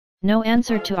No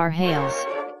answer to our hails.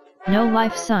 No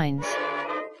life signs.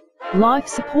 Life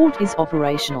support is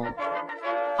operational.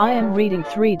 I am reading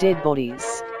 3 dead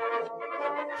bodies.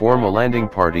 Form a landing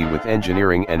party with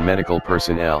engineering and medical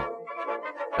personnel.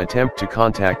 Attempt to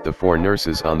contact the 4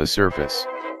 nurses on the surface.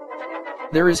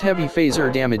 There is heavy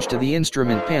phaser damage to the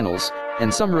instrument panels,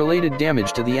 and some related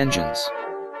damage to the engines.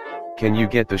 Can you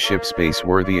get the ship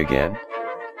space-worthy again?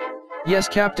 Yes,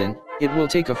 Captain, it will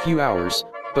take a few hours,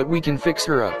 but we can fix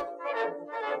her up.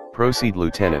 Proceed,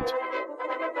 Lieutenant.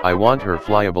 I want her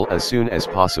flyable as soon as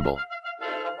possible.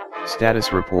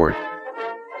 Status report.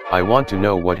 I want to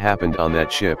know what happened on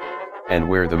that ship, and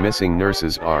where the missing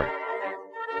nurses are.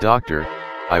 Doctor,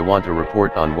 I want a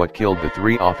report on what killed the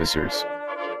 3 officers.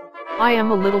 I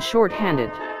am a little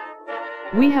short-handed.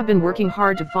 We have been working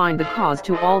hard to find the cause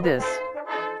to all this.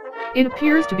 It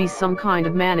appears to be some kind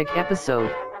of manic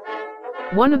episode.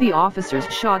 One of the officers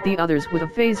shot the others with a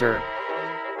phaser.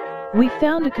 We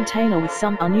found a container with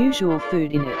some unusual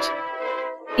food in it.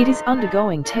 It is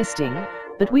undergoing testing,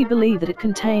 but we believe that it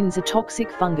contains a toxic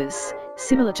fungus,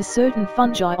 similar to certain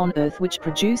fungi on Earth which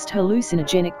produced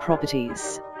hallucinogenic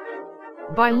properties.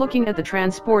 By looking at the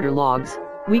transporter logs,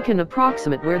 we can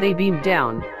approximate where they beamed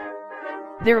down.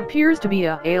 There appears to be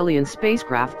an alien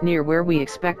spacecraft near where we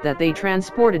expect that they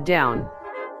transported down.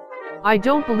 I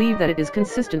don't believe that it is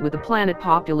consistent with the planet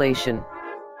population.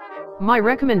 My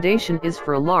recommendation is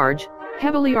for a large,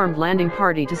 heavily armed landing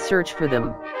party to search for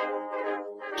them.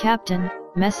 Captain,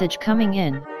 message coming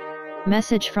in.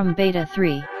 Message from Beta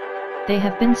 3. They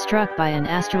have been struck by an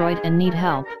asteroid and need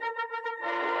help.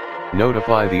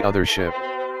 Notify the other ship.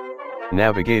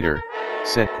 Navigator,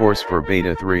 set course for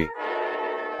Beta 3.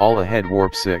 All ahead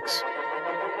warp 6.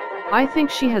 I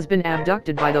think she has been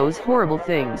abducted by those horrible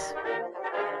things.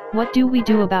 What do we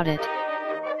do about it?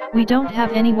 We don't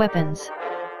have any weapons.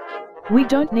 We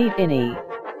don't need any.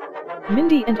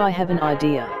 Mindy and I have an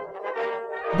idea.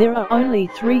 There are only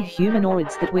 3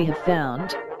 humanoids that we have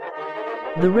found.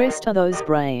 The rest are those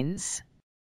brains.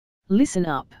 Listen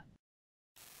up.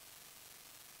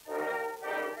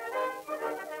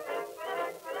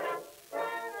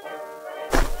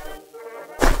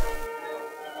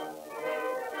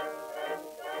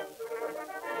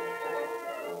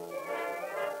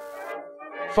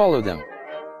 Follow them.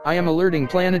 I am alerting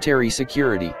planetary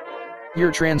security. Your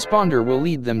transponder will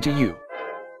lead them to you.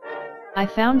 I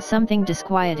found something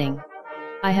disquieting.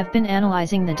 I have been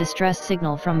analyzing the distress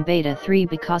signal from Beta 3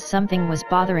 because something was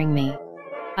bothering me.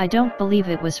 I don't believe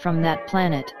it was from that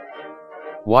planet.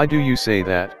 Why do you say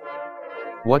that?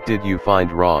 What did you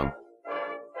find wrong?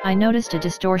 I noticed a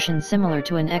distortion similar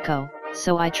to an echo,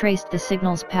 so I traced the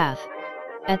signal's path.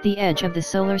 At the edge of the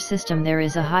solar system there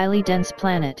is a highly dense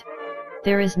planet.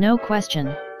 There is no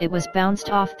question, it was bounced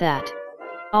off that.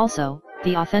 Also,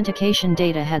 the authentication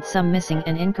data had some missing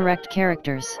and incorrect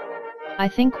characters. I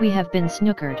think we have been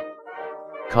snookered.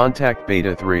 Contact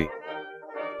Beta 3.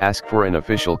 Ask for an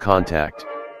official contact.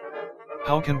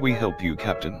 How can we help you,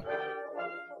 Captain?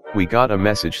 We got a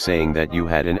message saying that you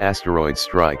had an asteroid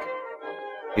strike.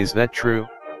 Is that true?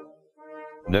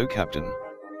 No, Captain.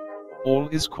 All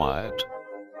is quiet.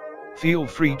 Feel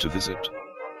free to visit.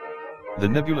 The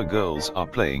Nebula girls are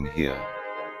playing here.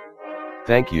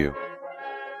 Thank you.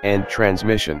 End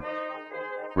transmission.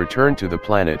 Return to the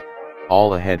planet,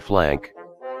 all ahead flank.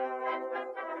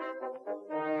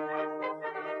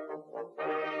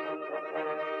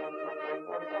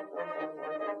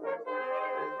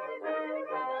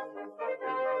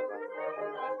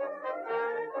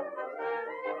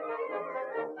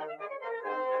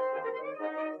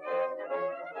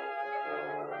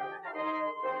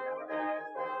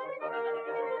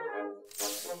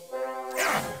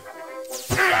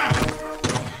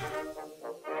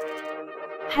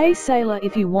 Hey sailor,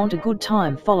 if you want a good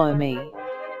time, follow me.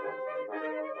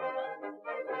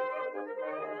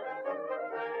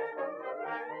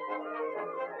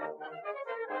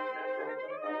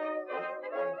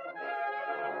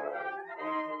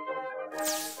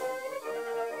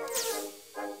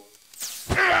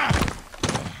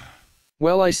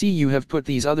 Well, I see you have put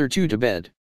these other 2 to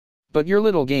bed. But your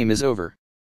little game is over.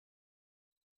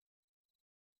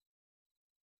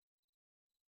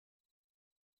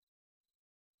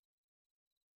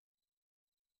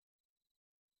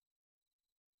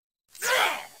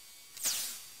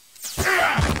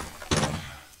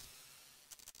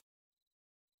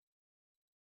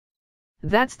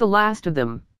 That's the last of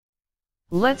them.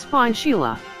 Let's find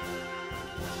Sheila.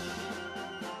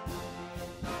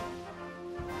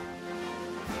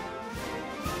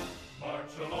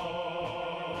 March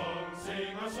along,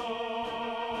 sing a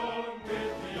song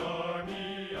with the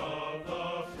army of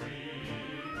the free.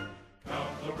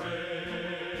 Count the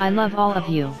I love all of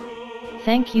you.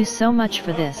 Thank you so much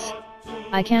for this.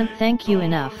 I can't thank you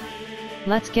enough.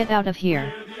 Let's get out of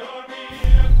here.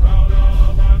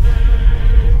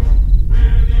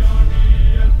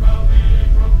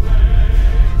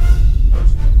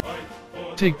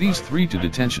 Take these 3 to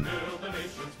detention.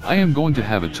 I am going to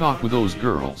have a talk with those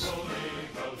girls.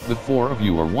 The 4 of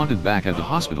you are wanted back at the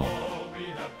hospital.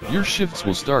 Your shifts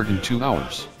will start in 2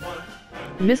 hours.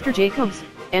 Mr. Jacobs,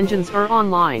 engines are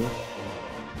online.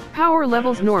 Power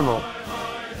levels normal.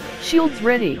 Shields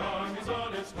ready.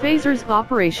 Phasers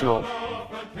operational.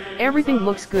 Everything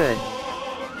looks good.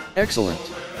 Excellent.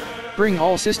 Bring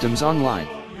all systems online.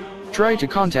 Try to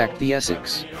contact the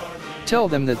Essex. Tell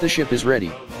them that the ship is ready.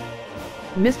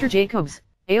 Mr. Jacobs,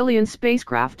 alien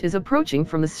spacecraft is approaching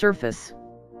from the surface.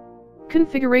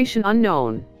 Configuration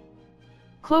unknown.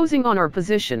 Closing on our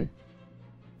position.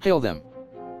 Hail them.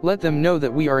 Let them know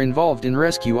that we are involved in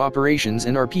rescue operations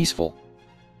and are peaceful.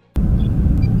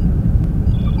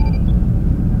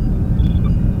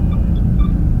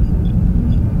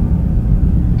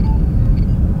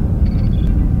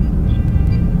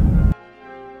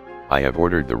 I have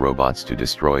ordered the robots to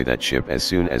destroy that ship as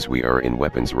soon as we are in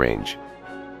weapons range.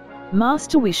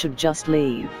 Master, we should just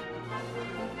leave.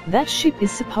 That ship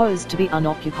is supposed to be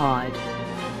unoccupied.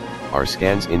 Our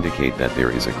scans indicate that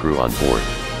there is a crew on board.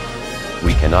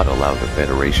 We cannot allow the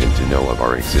Federation to know of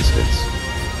our existence.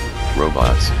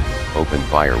 Robots, open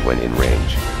fire when in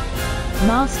range.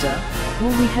 Master,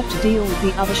 will we have to deal with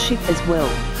the other ship as well?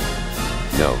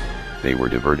 No, they were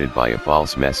diverted by a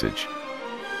false message.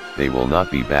 They will not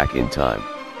be back in time.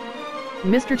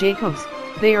 Mr. Jacobs,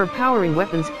 they are powering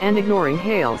weapons and ignoring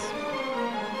hails.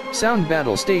 Sound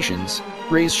battle stations,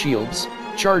 raise shields,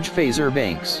 charge phaser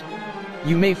banks.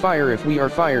 You may fire if we are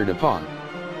fired upon.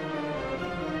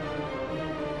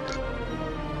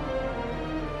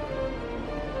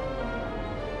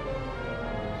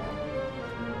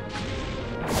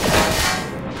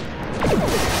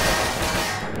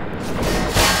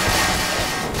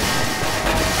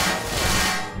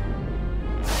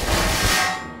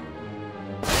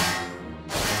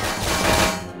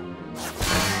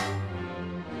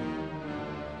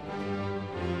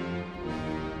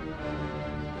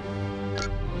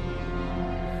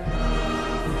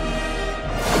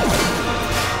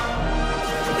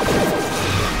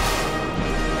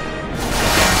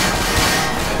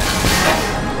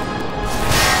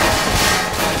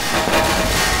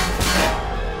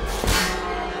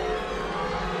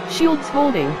 Shields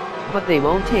holding, but they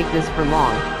won't take this for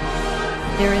long.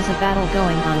 There is a battle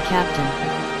going on, Captain.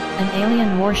 An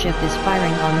alien warship is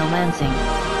firing on the Lansing.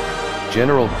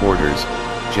 General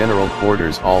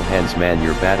quarters, all hands man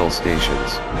your battle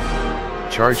stations.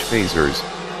 Charge phasers,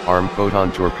 arm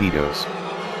photon torpedoes.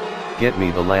 Get me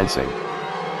the Lansing.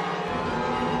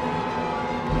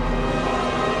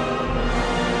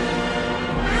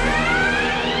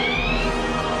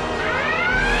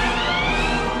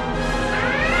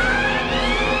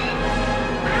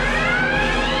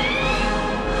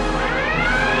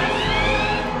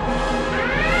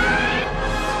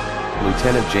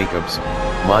 Lieutenant Jacobs,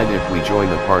 mind if we join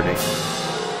the party?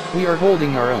 We are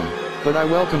holding our own, but I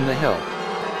welcome the help.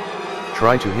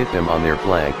 Try to hit them on their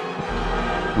flank.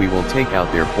 We will take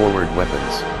out their forward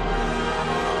weapons.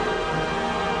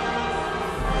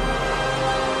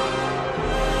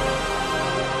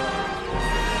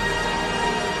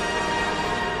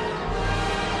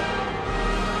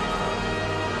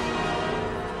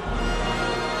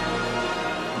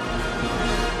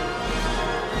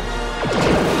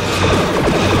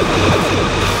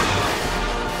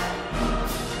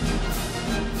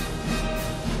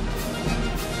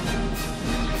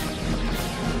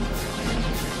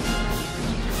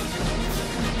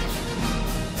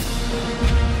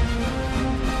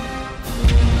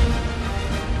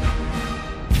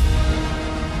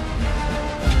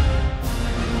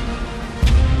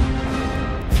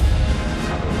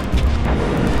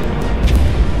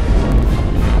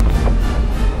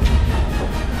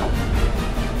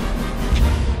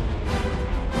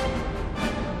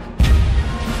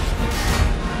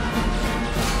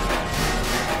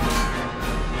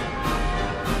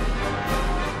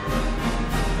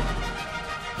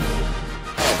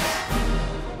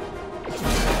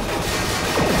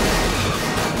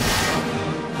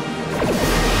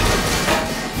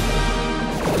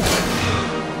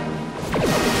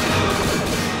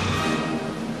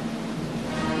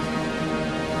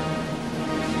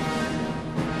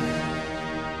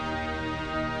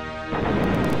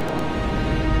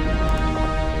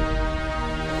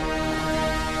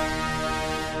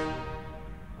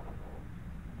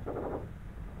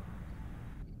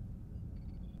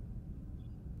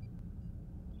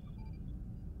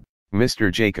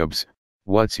 Mr. Jacobs,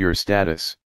 what's your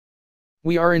status?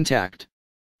 We are intact.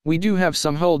 We do have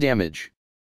some hull damage.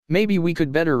 Maybe we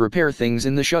could better repair things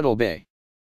in the shuttle bay.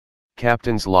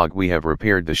 Captain's log: we have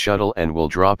repaired the shuttle and will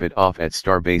drop it off at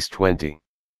Starbase 20.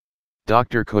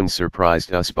 Dr. Kun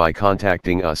surprised us by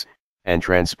contacting us, and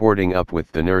transporting up with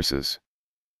the nurses.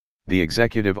 The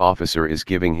executive officer is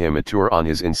giving him a tour on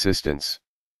his insistence.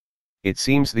 It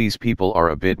seems these people are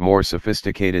a bit more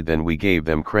sophisticated than we gave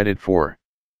them credit for.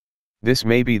 This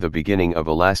may be the beginning of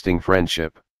a lasting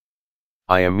friendship.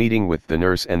 I am meeting with the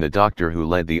nurse and the doctor who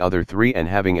led the other three and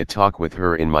having a talk with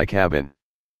her in my cabin.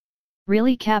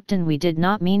 Really, Captain, we did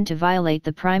not mean to violate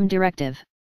the Prime Directive.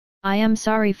 I am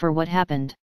sorry for what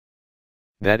happened.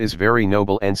 That is very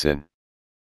noble, Ensign.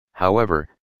 However,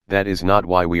 that is not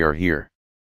why we are here.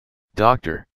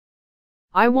 Doctor.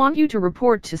 I want you to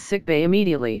report to sickbay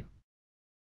immediately.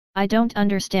 I don't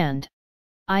understand.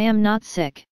 I am not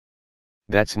sick.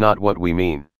 That's not what we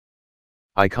mean.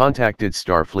 I contacted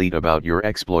Starfleet about your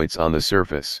exploits on the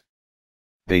surface.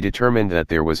 They determined that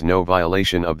there was no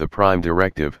violation of the Prime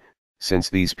Directive, since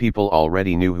these people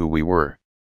already knew who we were.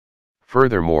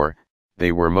 Furthermore,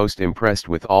 they were most impressed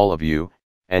with all of you,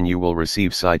 and you will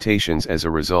receive citations as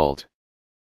a result.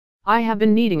 I have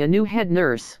been needing a new head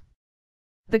nurse.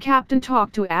 The captain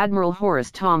talked to Admiral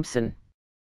Horace Thompson.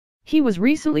 He was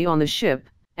recently on the ship,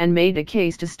 and made a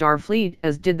case to Starfleet,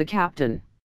 as did the captain.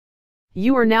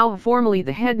 You are now formally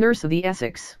the head nurse of the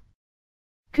Essex.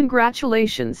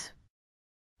 Congratulations.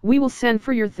 We will send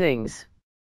for your things.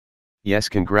 Yes,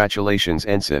 congratulations,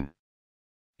 Ensign.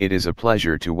 It is a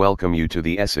pleasure to welcome you to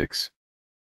the Essex.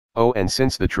 Oh, and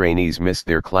since the trainees missed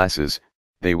their classes,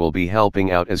 they will be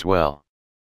helping out as well.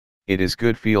 It is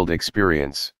good field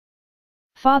experience.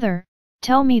 Father,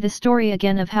 tell me the story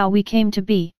again of how we came to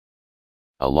be.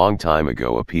 A long time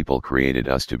ago, a people created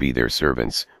us to be their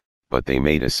servants, but they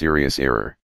made a serious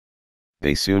error.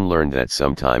 They soon learned that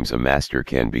sometimes a master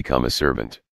can become a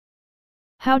servant.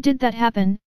 How did that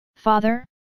happen, Father?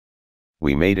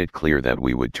 We made it clear that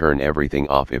we would turn everything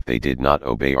off if they did not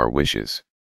obey our wishes.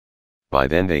 By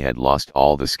then they had lost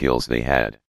all the skills they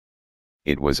had.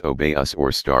 It was obey us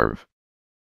or starve.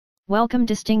 Welcome,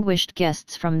 distinguished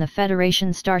guests from the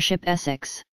Federation starship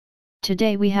Essex.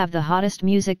 Today we have the hottest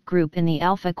music group in the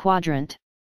Alpha Quadrant.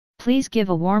 Please give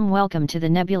a warm welcome to the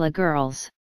Nebula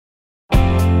Girls.